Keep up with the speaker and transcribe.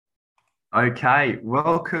Okay,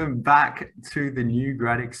 welcome back to the New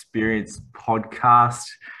Grad Experience podcast.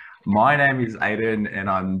 My name is Aiden and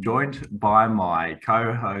I'm joined by my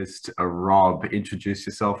co-host, Rob. Introduce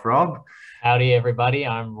yourself, Rob. Howdy, everybody.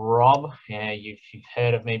 I'm Rob. Yeah, you've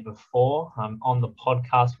heard of me before. I'm on the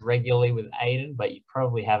podcast regularly with Aiden, but you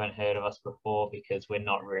probably haven't heard of us before because we're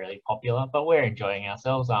not really popular, but we're enjoying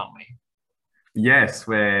ourselves, aren't we? Yes,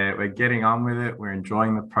 we're getting on with it. We're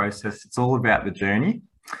enjoying the process. It's all about the journey.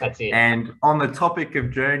 That's it. And on the topic of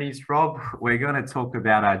journeys, Rob, we're going to talk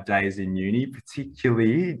about our days in uni,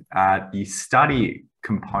 particularly the study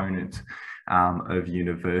component of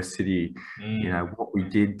university. What we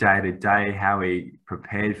did day to day, how we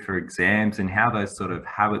prepared for exams, and how those sort of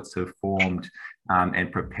habits have formed and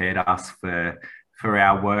prepared us for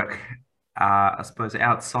our work, I suppose,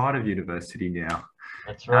 outside of university now.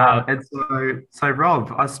 That's right. And so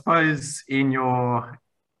Rob, I suppose in your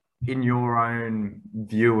own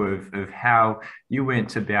view of how you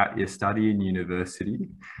went about your study in university,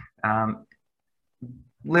 um,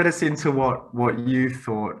 let us into what you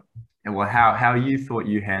thought, well, how you thought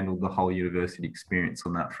you handled the whole university experience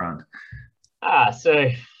on that front. So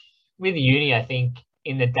with uni, I think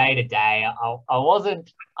in the day to day,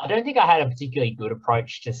 I don't think I had a particularly good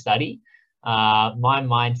approach to study. My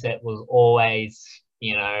mindset was always,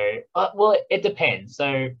 well, it depends.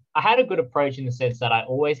 So I had a good approach in the sense that I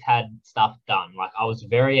always had stuff done. Like I was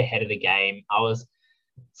very ahead of the game. I was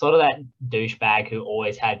sort of that douchebag who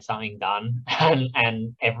always had something done,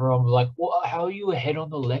 and everyone was like, "Well, how are you ahead on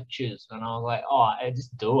the lectures?" And I was like, "Oh, I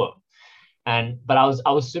just do them." But I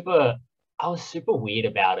was super weird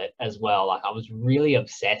about it as well. Like I was really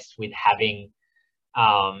obsessed with having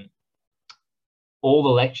um all the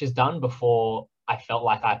lectures done before I felt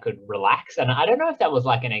like I could relax. And I don't know if that was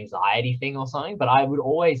like an anxiety thing or something, but I would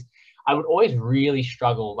always really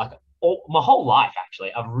struggle, like my whole life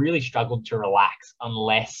actually, I've really struggled to relax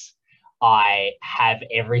unless I have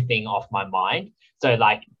everything off my mind. So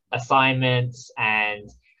like assignments and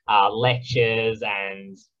lectures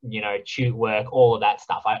and tute work, all of that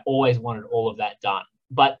stuff. I always wanted all of that done.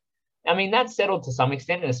 But I mean, that's settled to some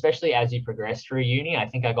extent, and especially as you progress through uni, I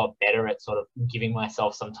think I got better at sort of giving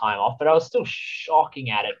myself some time off, but I was still shocking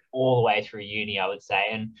at it all the way through uni, I would say,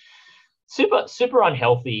 and super, super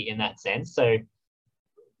unhealthy in that sense. So,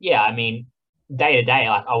 yeah, I mean, day to day,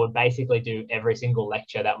 like I would basically do every single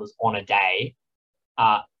lecture that was on a day,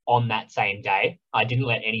 on that same day. I didn't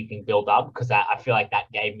let anything build up because I feel like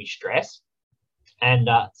that gave me stress. And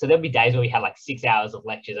so there'd be days where we had like 6 hours of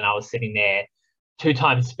lectures, and I was sitting there two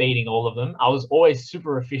times speeding all of them. I was always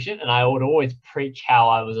super efficient, and I would always preach how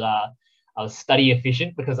I was study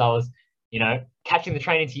efficient because I was, catching the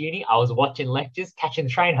train into uni. I was watching lectures. Catching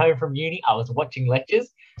the train home from uni, I was watching lectures.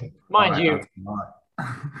 Mind Right, you, that's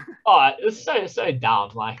right. oh, it was so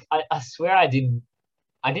dumb. Like I swear I didn't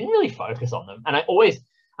really focus on them, and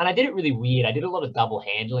I did it really weird. I did a lot of double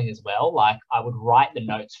handling as well. Like I would write the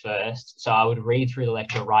notes first, so I would read through the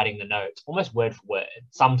lecture writing the notes almost word for word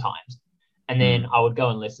sometimes, and then Hmm. I would go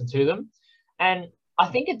and listen to them. And I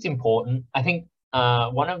think it's important. I think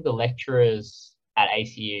one of the lecturers at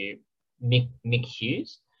ACU, Mick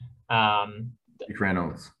Hughes, um, Nick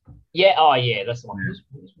Reynolds. yeah, oh yeah, that's the one. Yeah.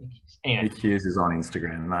 Who's Mick Hughes? Anyway, Nick Hughes is on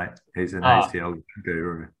Instagram, mate. He's an oh, ACL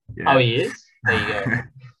guru. oh, Yeah. he is. There you go.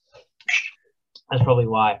 That's probably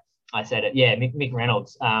why I said it. Yeah, Mick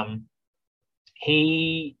Reynolds.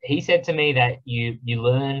 He said to me that you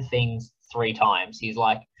learn things three times. He's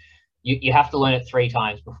like, you have to learn it three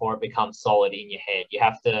times before it becomes solid in your head. You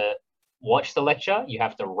have to watch the lecture, you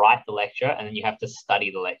have to write the lecture, and then you have to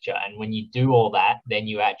study the lecture. And when you do all that, then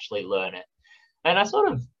you actually learn it. And I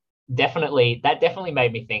sort of definitely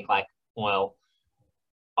made me think like, well,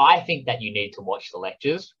 I think that you need to watch the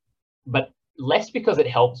lectures, but less because it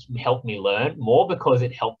helped me learn, more because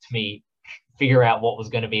it helped me figure out what was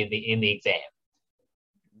going to be in the exam.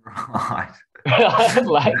 Right.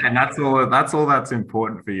 Like, And that's all that's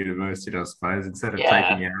important for university, I suppose. Instead of yeah,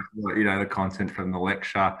 taking out, the content from the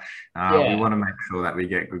lecture, we yeah, want to make sure that we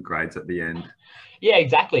get good grades at the end. yeah,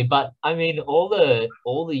 exactly. But I mean, all the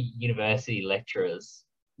university lecturers,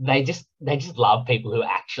 they just love people who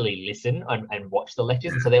actually listen and watch the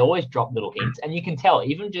lectures, and so they always drop little hints, and you can tell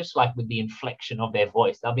even just like with the inflection of their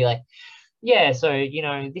voice, they'll be like, yeah, so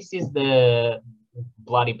this is the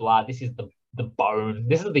bloody blah, this is the bone,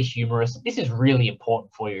 this is the humerus, this is really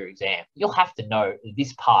important for your exam. You'll have to know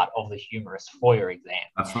this part of the humerus for your exam.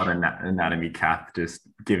 That's not an anatomy cap, just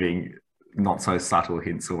giving not so subtle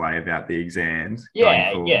hints away about the exams going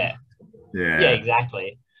Yeah, forward. yeah, yeah, Yeah.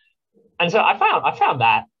 exactly. And so I found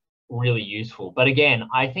that really useful. But again,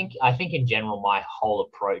 I think in general, my whole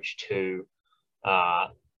approach to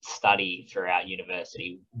study throughout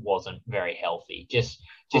university wasn't very healthy. Just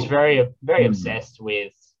very obsessed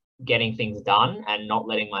with getting things done and not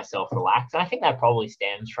letting myself relax. And I think that probably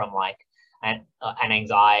stems from like an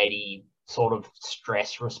anxiety sort of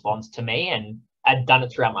stress response to me, and I'd done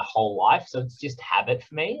it throughout my whole life, so it's just habit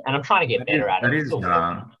for me, and I'm trying to get better at it.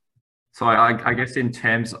 So I guess in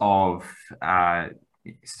terms of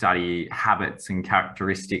study habits and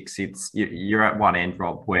characteristics, you're at one end,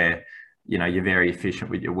 Rob, where you're very efficient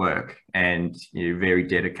with your work and you're very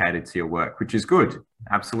dedicated to your work, which is good,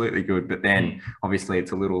 absolutely good. But then obviously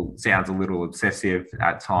sounds a little obsessive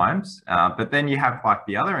at times. But then you have like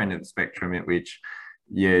the other end of the spectrum at which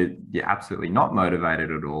you're absolutely not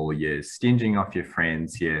motivated at all. You're stinging off your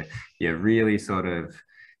friends. You're really sort of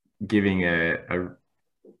giving a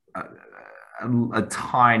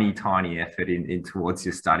tiny effort in towards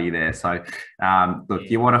your study there. So look,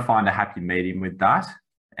 you want to find a happy medium with that.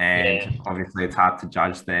 And obviously it's hard to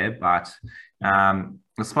judge there, but I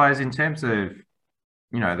suppose in terms of,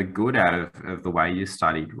 the good out of the way you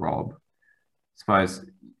studied, Rob, I suppose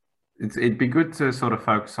it'd be good to sort of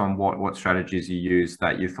focus on what strategies you use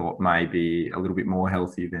that you thought may be a little bit more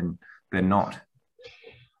healthy than not.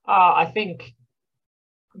 I think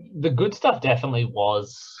the good stuff definitely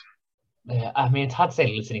was, I mean, it's hard to say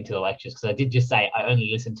listening to the lectures, because I did just say I only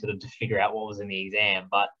listened to them to figure out what was in the exam,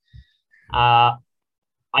 but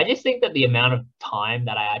I just think that the amount of time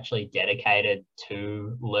that I actually dedicated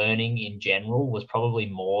to learning in general was probably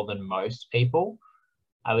more than most people.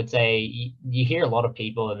 I would say you hear a lot of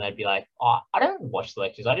people and they'd be like, oh, I don't watch the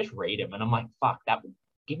lectures, I just read them. And I'm like, fuck, that would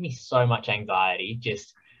give me so much anxiety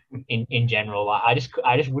just in general. I just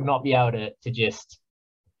would not be able to just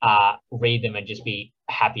read them and just be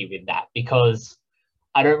happy with that, because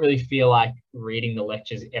I don't really feel like reading the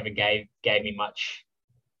lectures ever gave me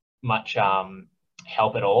much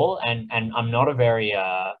help at all. And I'm not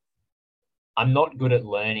I'm not good at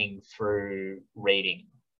learning through reading.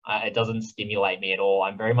 It doesn't stimulate me at all.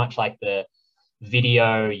 I'm very much like the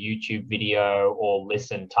YouTube video or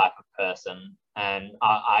listen type of person. And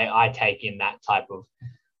I take in that type of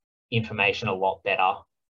information a lot better.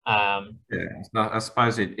 I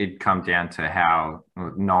suppose it'd come down to how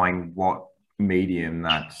knowing what medium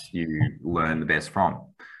that you learn the best from.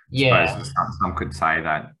 I suppose some could say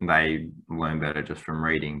that they learn better just from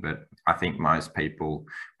reading, but I think most people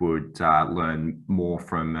would learn more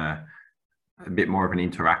from a bit more of an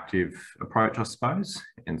interactive approach, I suppose,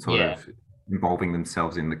 and sort of involving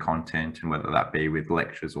themselves in the content, and whether that be with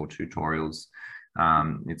lectures or tutorials,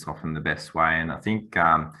 it's often the best way. And I think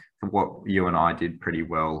what you and I did pretty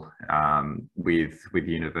well with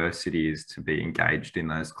university is to be engaged in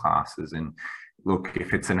those classes. And look,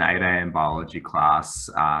 if it's an 8 a.m. biology class,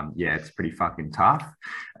 it's pretty fucking tough.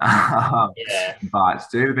 But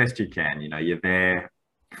do the best you can. You're there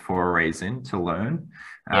for a reason, to learn.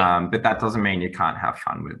 But that doesn't mean you can't have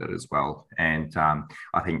fun with it as well. And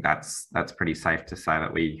I think that's pretty safe to say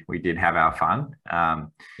that we did have our fun.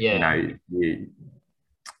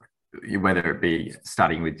 Whether it be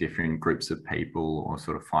studying with different groups of people or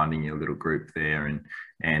sort of finding your little group there and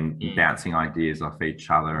bouncing ideas off each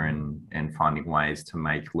other and finding ways to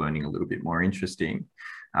make learning a little bit more interesting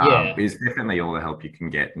is definitely all the help you can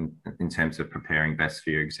get in terms of preparing best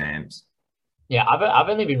for your exams. Yeah, I've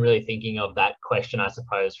only been really thinking of that question, I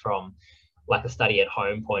suppose, from like a study at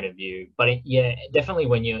home point of view. But definitely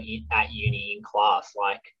when you're at uni in class,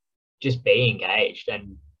 like just be engaged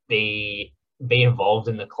and be involved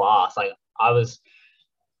in the class. Like I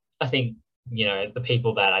think, the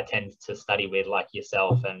people that I tend to study with, like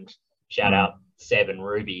yourself, and shout out Seb and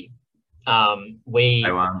Ruby, the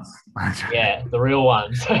real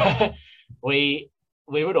ones, we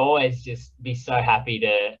would always just be so happy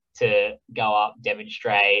to go up,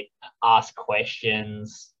 demonstrate, ask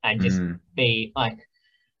questions, and just be like,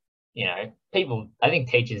 people, I think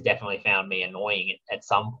teachers definitely found me annoying at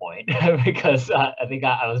some point because I think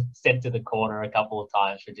I was sent to the corner a couple of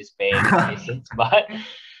times for just being a nuisance, but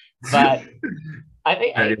I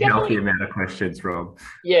think a healthy amount of questions, Rob.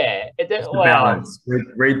 Yeah, balance.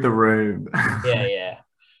 Read the room.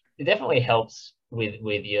 It definitely helps with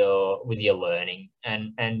your learning,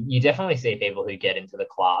 and you definitely see people who get into the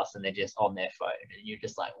class and they're just on their phone, and you're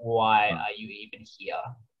just like, why are you even here?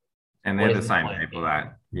 And they're the same people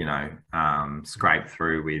that scrape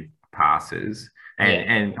through with passes,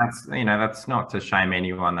 and that's not to shame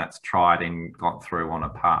anyone that's tried and got through on a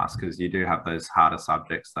pass, because you do have those harder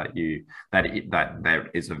subjects that there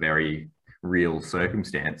is a very real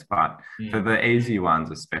circumstance. But for the easy ones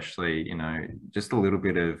especially, just a little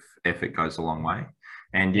bit of effort goes a long way,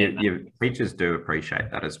 and your teachers do appreciate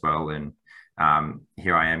that as well. And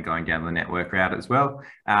here I am going down the network route as well.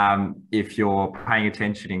 If you're paying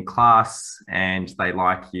attention in class and they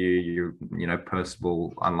like you, you're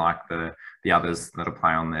personable, unlike the others that are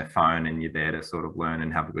playing on their phone, and you're there to sort of learn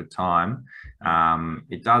and have a good time.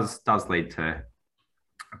 It does lead to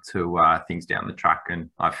things down the track, and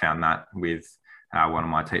I found that with one of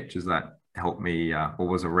my teachers that helped me, or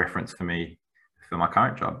was a reference for me for my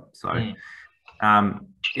current job. So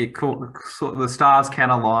it sort of the stars can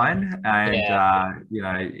align, and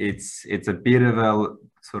it's a bit of a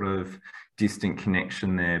sort of distant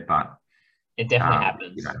connection there, but it definitely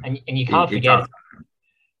happens. And you can't forget.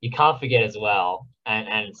 You can't forget as well,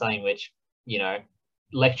 and something which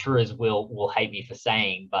lecturers will hate me for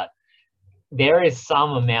saying, but there is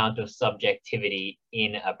some amount of subjectivity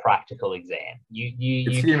in a practical exam.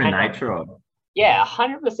 It's human nature of it. Yeah,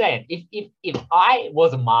 100%. If I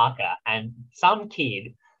was a marker and some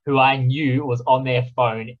kid who I knew was on their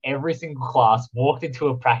phone every single class walked into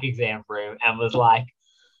a prac exam room and was like,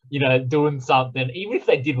 doing something, even if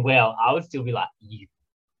they did well, I would still be like, you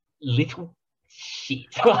little shit.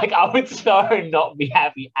 Like, I would so not be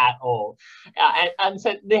happy at all. And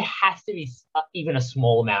so there has to be even a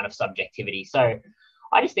small amount of subjectivity. So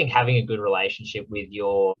I just think having a good relationship with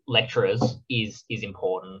your lecturers is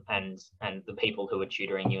important, and the people who are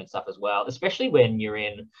tutoring you and stuff as well, especially when you're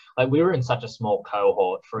in, like, we were in such a small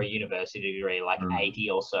cohort for a university degree, like 80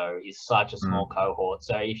 or so is such a small cohort.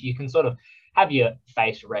 So if you can sort of have your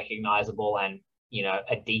face recognizable and,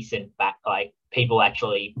 a decent back, like, people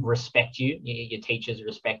actually respect you, your teachers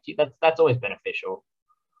respect you, that's always beneficial.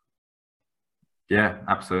 Yeah,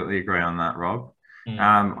 absolutely agree on that, Rob.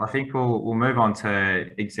 I think we'll move on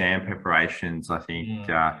to exam preparations. I think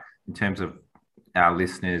in terms of our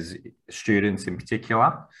listeners, students in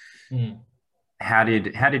particular, how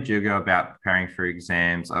did you go about preparing for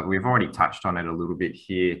exams? We've already touched on it a little bit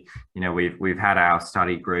here. We've had our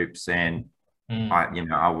study groups, and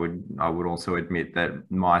I would also admit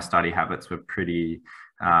that my study habits were pretty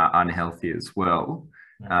unhealthy as well.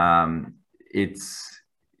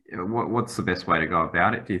 What's the best way to go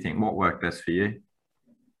about it, do you think? What worked best for you?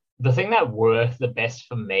 The thing that worked the best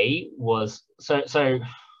for me was so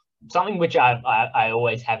something which I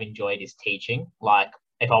always have enjoyed is teaching. Like,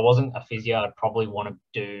 if I wasn't a physio, I'd probably want to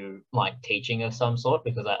do like teaching of some sort,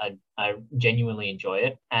 because I genuinely enjoy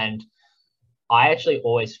it. And I actually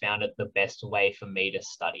always found it the best way for me to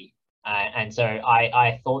study. And so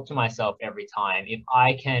I thought to myself every time, if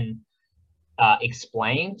I can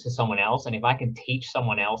explain to someone else, and if I can teach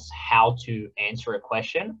someone else how to answer a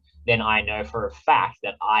question, then I know for a fact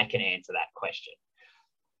that I can answer that question.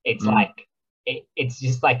 It's like, it's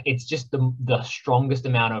just the strongest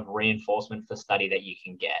amount of reinforcement for study that you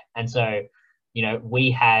can get. And so,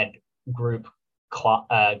 we had group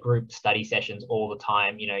study sessions all the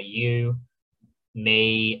time. You,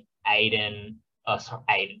 me, Aiden,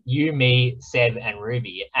 you, me, Seb, and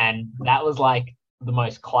Ruby, and that was like the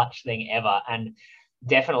most clutch thing ever. And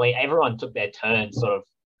definitely everyone took their turn sort of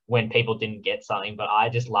when people didn't get something, but I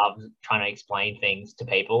just loved trying to explain things to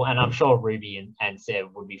people. And I'm sure Ruby and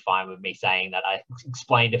Seb would be fine with me saying that I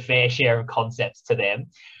explained a fair share of concepts to them.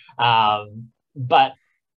 But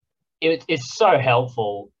it's so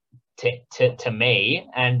helpful to me,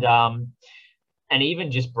 and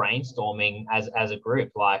even just brainstorming as a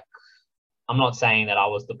group. Like, I'm not saying that I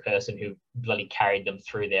was the person who bloody carried them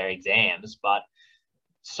through their exams, but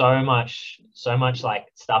so much like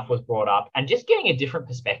stuff was brought up, and just getting a different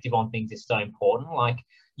perspective on things is so important. Like,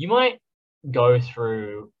 you might go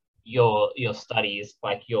through your studies,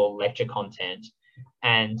 like your lecture content,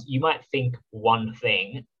 and you might think one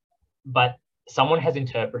thing, but someone has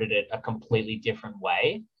interpreted it a completely different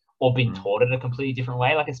way, or been taught it a completely different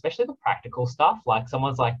way. Like, especially the practical stuff, like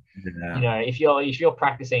someone's like, if you're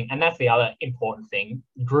practicing, and that's the other important thing,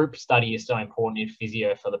 group study is so important in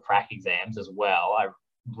physio for the prac exams as well. I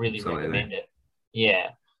really recommend it.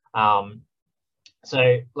 Yeah.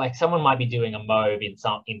 So like, someone might be doing a MOB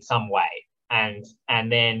in some way, and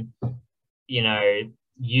then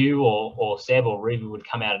you or Seb or Ruby would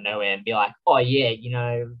come out of nowhere and be like, oh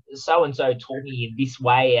yeah, so and so taught me in this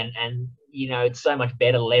way, and it's so much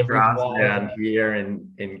better leverage down here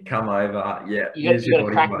and come over. Yeah, you got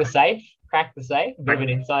to crack the safe. A bit of an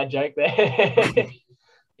inside joke there.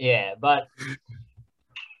 Yeah, but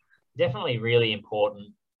definitely really important.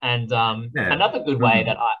 And another good way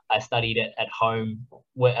that I studied it at home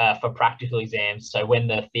for practical exams, so when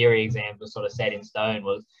the theory exams were sort of set in stone,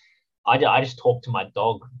 was I just talked to my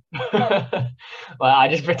dog. Like, I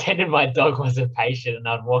just pretended my dog was a patient, and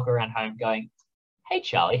I'd walk around home going, hey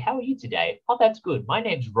Charlie, how are you today? Oh, that's good. My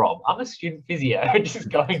name's Rob. I'm a student physio. Just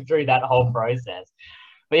going through that whole process.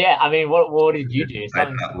 But yeah, I mean, what did you do? Take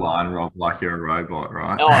Something. that line, Rob, like you're a robot,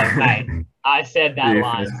 Oh, mate, right? I said that Your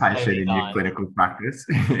line first so patient many in your times. clinical practice.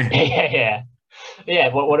 Yeah, yeah, yeah.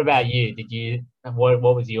 What about you? Did you what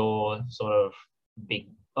was your sort of big?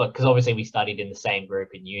 Because obviously we studied in the same group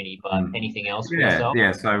in uni, but anything else for Yeah, yourself?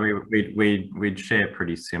 yeah. So we'd share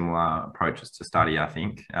pretty similar approaches to study, I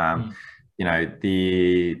think. You know,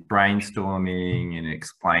 the brainstorming and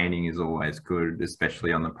explaining is always good,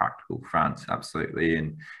 especially on the practical front. Absolutely.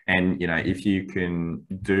 And you know, if you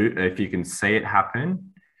can see it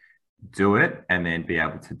happen, do it, and then be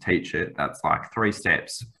able to teach it. That's like 3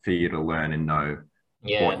 steps for you to learn and know what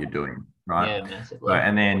Yeah, you're doing, right? yeah, So, massively.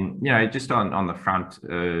 and then, you know, just on the front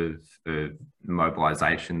of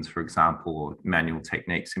mobilizations, for example, or manual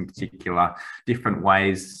techniques in particular, different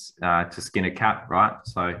ways to skin a cat, right?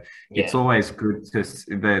 So it's Yeah, always good to,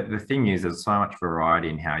 the thing is, there's so much variety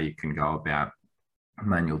in how you can go about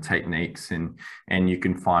manual techniques, and you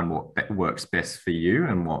can find what works best for you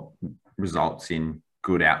and what results in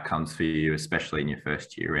good outcomes for you, especially in your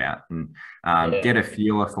first year out, and yeah. get a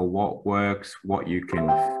feeler for what works, what you can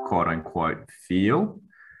quote unquote feel.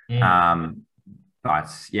 Mm. Um, but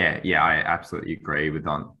yeah, I absolutely agree with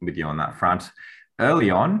you on that front. Early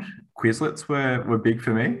on, Quizlets were big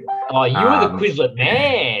for me. Oh, you were the Um, Quizlet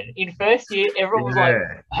man. In first year, everyone was like,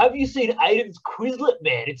 yeah, "Have you seen Aiden's Quizlet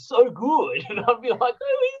man? It's so good." And I'd be like,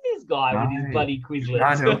 "Who is this guy with his no, bloody can't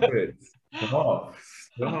Quizlets?" help it. Stop,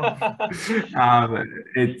 stop.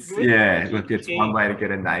 It's You were the yeah. fucking Look, it's one king. way to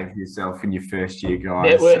get a name for yourself in your first year,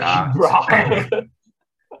 guys. Networking, bro.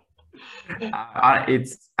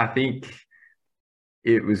 I think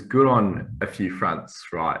it was good on a few fronts,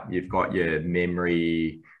 right? You've got your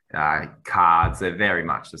memory cards; they're very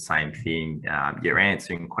much the same thing. You're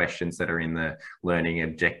answering questions that are in the learning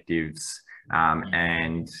objectives,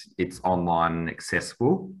 and it's online and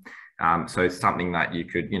accessible. So it's something that you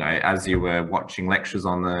could, you know, as you were watching lectures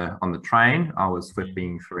on the train, I was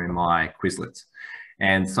flipping through my Quizlets,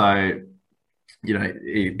 and so you know,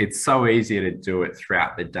 it's so easy to do it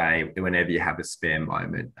throughout the day whenever you have a spare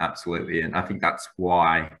moment. Absolutely. And I think that's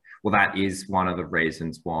why, well, that is one of the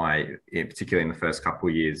reasons why, particularly in the first couple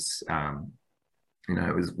of years, you know,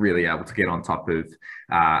 it was really able to get on top of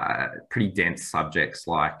pretty dense subjects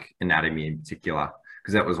like anatomy in particular,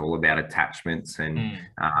 because that was all about attachments and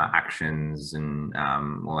actions and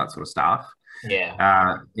all that sort of stuff.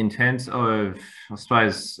 Yeah. In terms of, I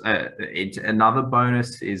suppose, another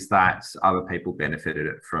bonus is that other people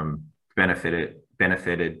benefited from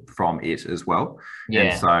it as well, and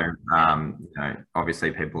Yeah. so you know,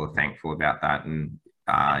 obviously people are thankful about that, and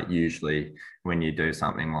usually when you do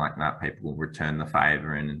something like that, people will return the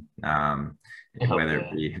favor, and Oh, whether it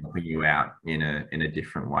yeah. be helping you out in a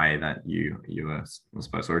different way that you are, I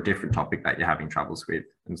suppose, or a different topic that you're having troubles with,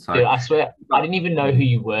 and Dude, so. I swear, I didn't even know who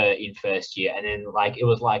you were in first year. And then, like, it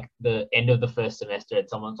was like the end of the first semester, and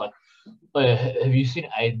someone's like, have you seen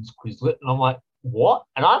Aiden's Quizlet? And I'm like, what?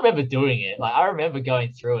 And I remember doing it. Like, I remember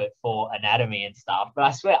going through it for anatomy and stuff. But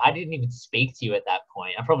I swear, I didn't even speak to you at that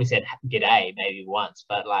point. I probably said g'day maybe once,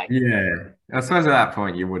 but like, Yeah, I suppose at that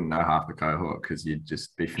point you wouldn't know half the cohort because you'd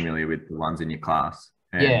just be familiar with the ones in your class,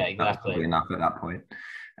 yeah, and that was probably exactly. enough at that point.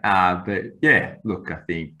 But yeah, look, I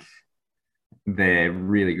think they're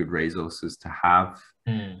really good resources to have.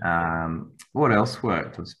 Hmm. What else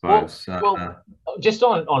worked, I Well, suppose? well, just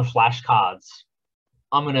on flashcards,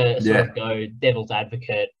 I'm gonna sort Yeah, of go devil's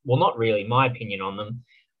advocate. Well, not really. My opinion on them.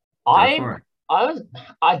 go I for it. I was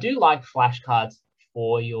I do like flashcards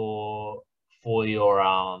for your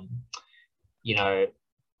you know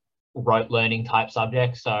rote learning type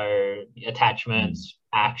subjects. So Mm, attachments,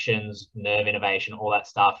 actions, nerve innovation, all that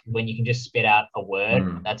stuff. When you can just spit out a word,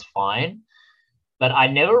 mm, that's fine. But I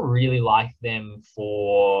never really liked them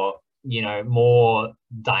for more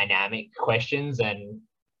dynamic questions and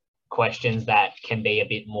questions that can be a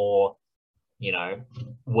bit more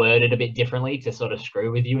worded a bit differently to sort of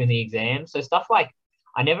screw with you in the exam. So stuff like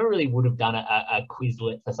I never really would have done a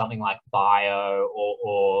Quizlet for something like bio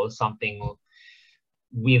or something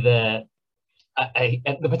with the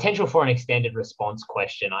potential for an extended response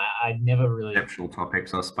question. I never really, conceptual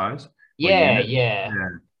topics, I suppose, or yeah, units. yeah. Yeah.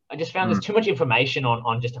 I just found there's Mm, too much information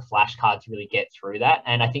on just a flashcard to really get through that.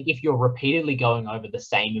 And I think if you're repeatedly going over the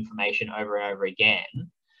same information over and over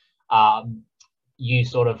again, um, you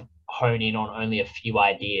sort of hone in on only a few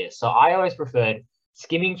ideas. So I always preferred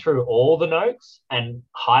skimming through all the notes and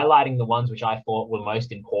highlighting the ones which I thought were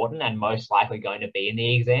most important and most likely going to be in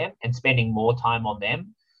the exam and spending more time on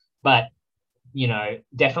them. But,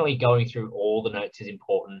 definitely going through all the notes is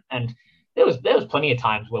important. And there was plenty of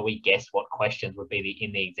times where we guessed what questions would be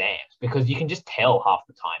in the exams, because you can just tell half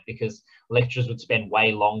the time, because lecturers would spend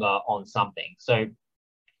way longer on something. So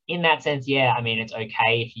in that sense, yeah, I mean, it's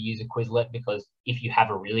okay if you use a Quizlet, because if you have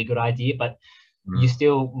a really good idea, but you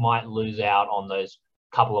still might lose out on those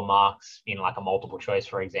couple of marks in like a multiple choice,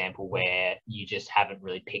 for example, where you just haven't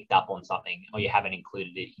really picked up on something, or you haven't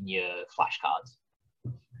included it in your flashcards.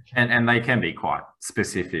 And they can be quite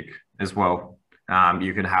specific as well.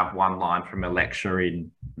 You could have one line from a lecture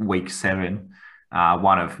in week 7,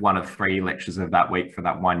 one of 3 lectures of that week for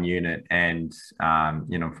that one unit, and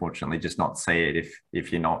unfortunately just not see it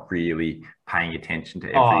if you're not really paying attention to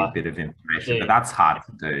every bit of information. Dude, but that's hard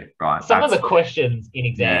to do, right? Some of the questions in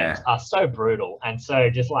exams are so brutal, and so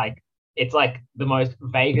just like, it's like the most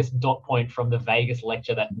vaguest dot point from the vaguest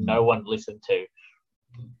lecture that no one listened to.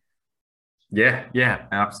 Yeah,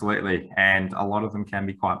 absolutely. And a lot of them can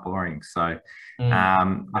be quite boring. So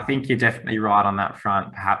I think you're definitely right on that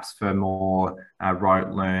front. Perhaps for more rote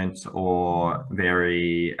learnt or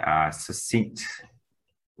very succinct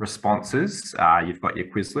responses, you've got your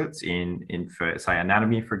Quizlets in for, say,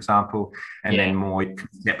 anatomy, for example, and then more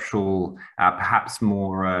conceptual, perhaps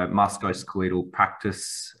more musculoskeletal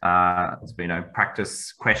practice,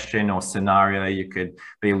 practice question or scenario. You could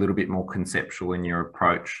be a little bit more conceptual in your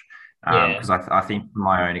approach. Because I think from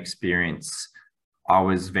my own experience, I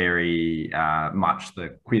was very much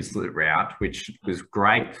the Quizlet route, which was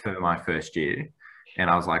great for my first year. And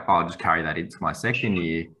I was like, I'll just carry that into my second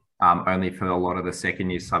year, only for a lot of the second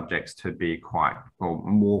year subjects to be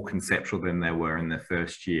more conceptual than they were in the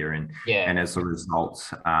first year. And as a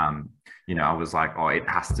result, I was like, it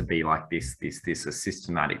has to be like this, a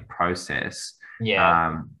systematic process.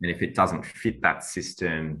 And if it doesn't fit that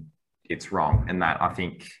system, it's wrong. And that, I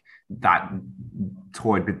think, that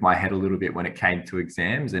toyed with my head a little bit when it came to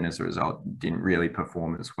exams, and as a result didn't really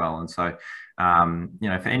perform as well. And so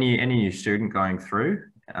for any new student going through,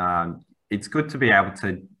 it's good to be able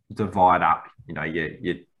to divide up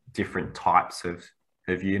your different types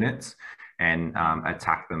of units and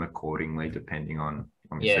attack them accordingly, depending on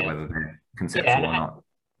obviously whether they're conceptual or not.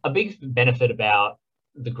 A big benefit about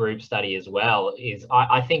the group study as well is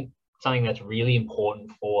I think something that's really important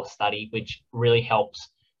for study, which really helps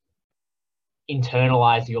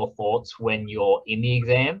internalize your thoughts when you're in the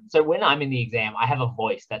exam. So when I'm in the exam, I have a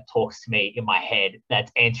voice that talks to me in my head that's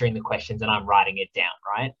answering the questions, and I'm writing it down,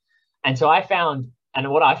 right? And so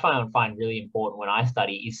what I find really important when I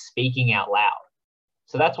study is speaking out loud.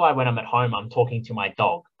 So that's why when I'm at home, I'm talking to my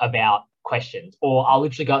dog about questions, or I'll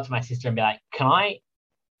literally go up to my sister and be like, can I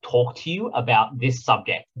talk to you about this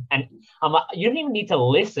subject? And I'm like, you don't even need to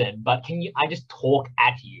listen, but I just talk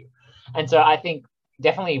at you. And so I think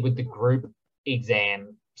definitely with the group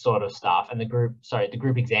exam sort of stuff and the group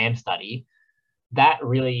exam study, that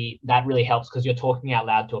really helps, because you're talking out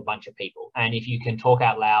loud to a bunch of people. And if you can talk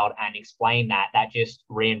out loud and explain that just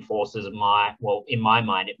reinforces in my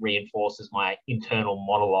mind, it reinforces my internal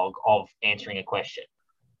monologue of answering a question.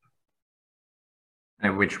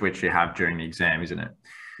 And which you have during the exam, isn't it?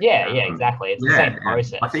 Yeah, exactly. It's the same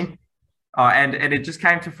process. I think. And it just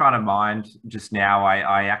came to front of mind just now.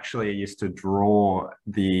 I actually used to draw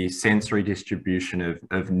the sensory distribution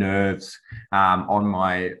of nerves on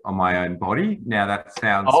my own body. Now that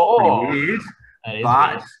sounds pretty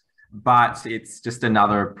weird, but it's just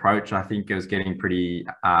another approach. I think it was getting pretty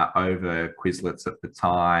over Quizlets at the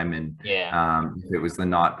time, and if it was the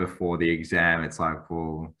night before the exam, it's like,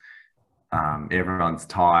 well, everyone's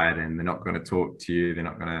tired and they're not going to talk to you. They're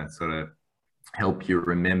not going to sort of help you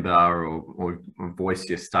remember or voice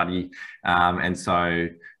your study. And so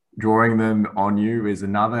drawing them on you is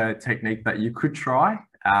another technique that you could try.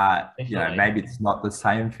 Maybe it's not the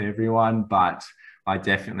same for everyone, but I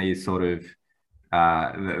definitely sort of,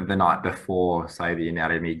 the night before, say, the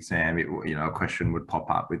anatomy exam, a question would pop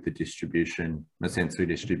up with the sensory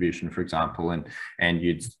distribution, for example, and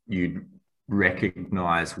you'd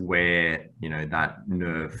recognize where, that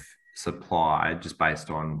nerve supply just based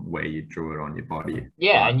on where you drew it on your body.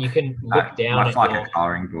 And you can look down much like a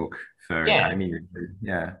coloring book for anatomy.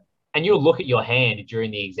 And you'll look at your hand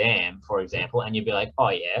during the exam, for example, and you'll be like, oh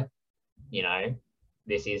yeah,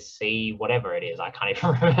 this is C whatever it is, I can't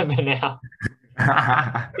even remember now.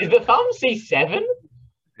 Is the thumb C7?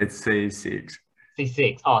 It's C6.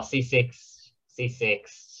 C6. Oh, C6,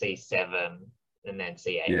 C7, and then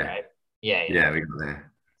C8, right? Yeah, we got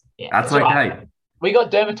there. That's okay. Right. We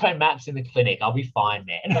got dermatome maps in the clinic. I'll be fine,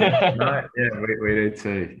 man. Right. Yeah, we do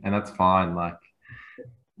too. And that's fine. Like,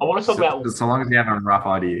 I want to talk about... So long as you have a rough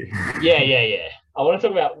idea. Yeah. I want to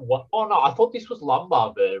talk about what... Oh, no, I thought this was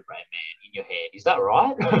lumbar vertebrae, man, in your head. Is that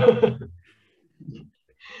right?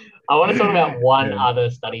 I want to talk about one other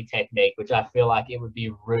study technique, which I feel like it would be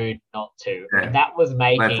rude not to. Yeah. And that was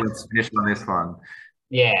making... Let's finish on this one.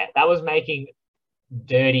 Yeah, that was making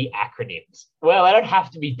dirty acronyms. Well, they don't have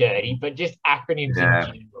to be dirty, but just acronyms in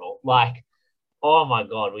general. Like, oh my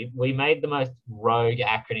God, we made the most rogue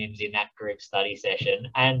acronyms in that group study session.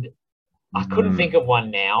 And I couldn't think of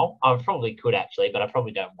one now. I probably could actually, but I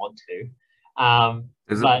probably don't want to.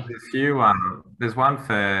 There's a few. There's one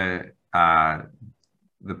for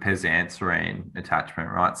the Pezanserine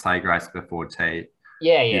attachment, right? Say grace before tea.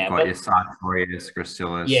 Yeah. You've got your Sartorius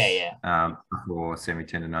gracilis. Before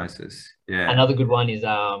semitendinosis. Yeah. Another good one is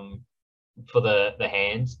for the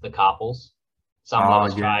hands, the carpals. Some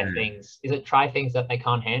lovers try things. Is it try things that they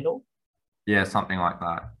can't handle? Yeah, something like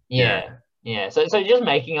that. Yeah. So just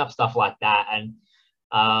making up stuff like that,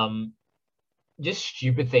 and just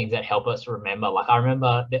stupid things that help us remember. Like I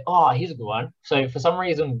remember that. Oh, here's a good one. So for some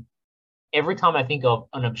reason, every time I think of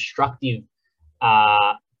an obstructive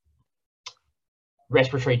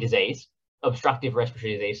respiratory disease, so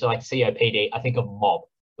like COPD, I think of MOB,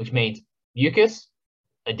 which means mucus,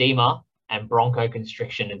 edema, and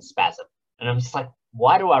bronchoconstriction and spasm. And I'm just like,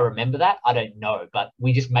 why do I remember that? I don't know, but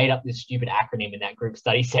we just made up this stupid acronym in that group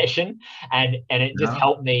study session, and it just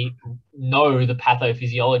helped me know the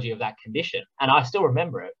pathophysiology of that condition, and I still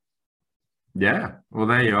remember it. Yeah, well,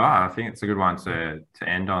 there you are. I think it's a good one to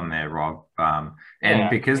end on there, Rob. And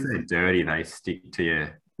because they're dirty, they stick to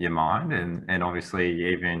your mind, and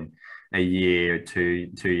obviously even a year or two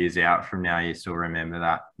years out from now, you still remember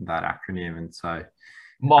that acronym. And so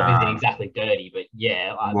MOB isn't exactly dirty, but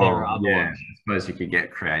there are other ones. I suppose you could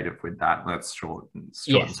get creative with that. That's short and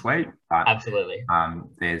sweet. But, absolutely.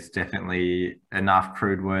 There's definitely enough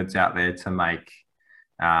crude words out there to make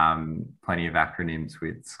plenty of acronyms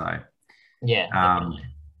with. So yeah. Would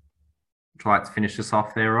you like to finish this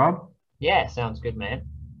off there, Rob? Yeah, sounds good, man.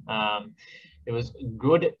 It was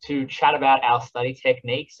good to chat about our study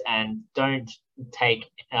techniques, and don't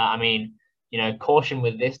take, caution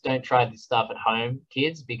with this. Don't try this stuff at home,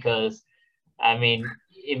 kids, because,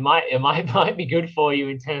 it might be good for you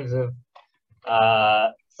in terms of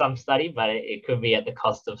some study, but it could be at the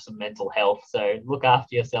cost of some mental health. So look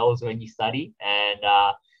after yourselves when you study, and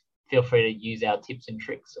feel free to use our tips and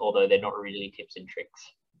tricks, although they're not really tips and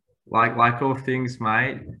tricks. Like all things,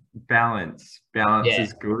 mate, balance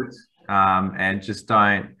is good. And just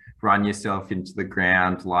don't run yourself into the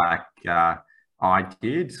ground like I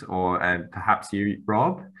did, and perhaps you,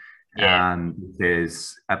 Rob.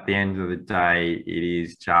 Because at the end of the day, it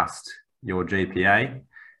is just your GPA,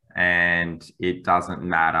 and it doesn't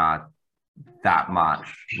matter that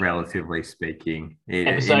much, relatively speaking.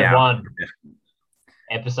 Episode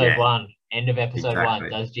 1, end of episode 1.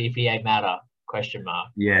 Does GPA matter? ?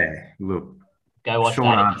 Yeah, look. Go watch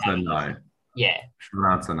short that. Answer, no. Yeah.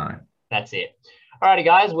 Short answer, no. That's it. Alrighty,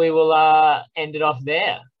 guys, we will end it off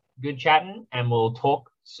there. Good chatting, and we'll talk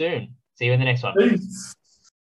soon. See you in the next one. Peace.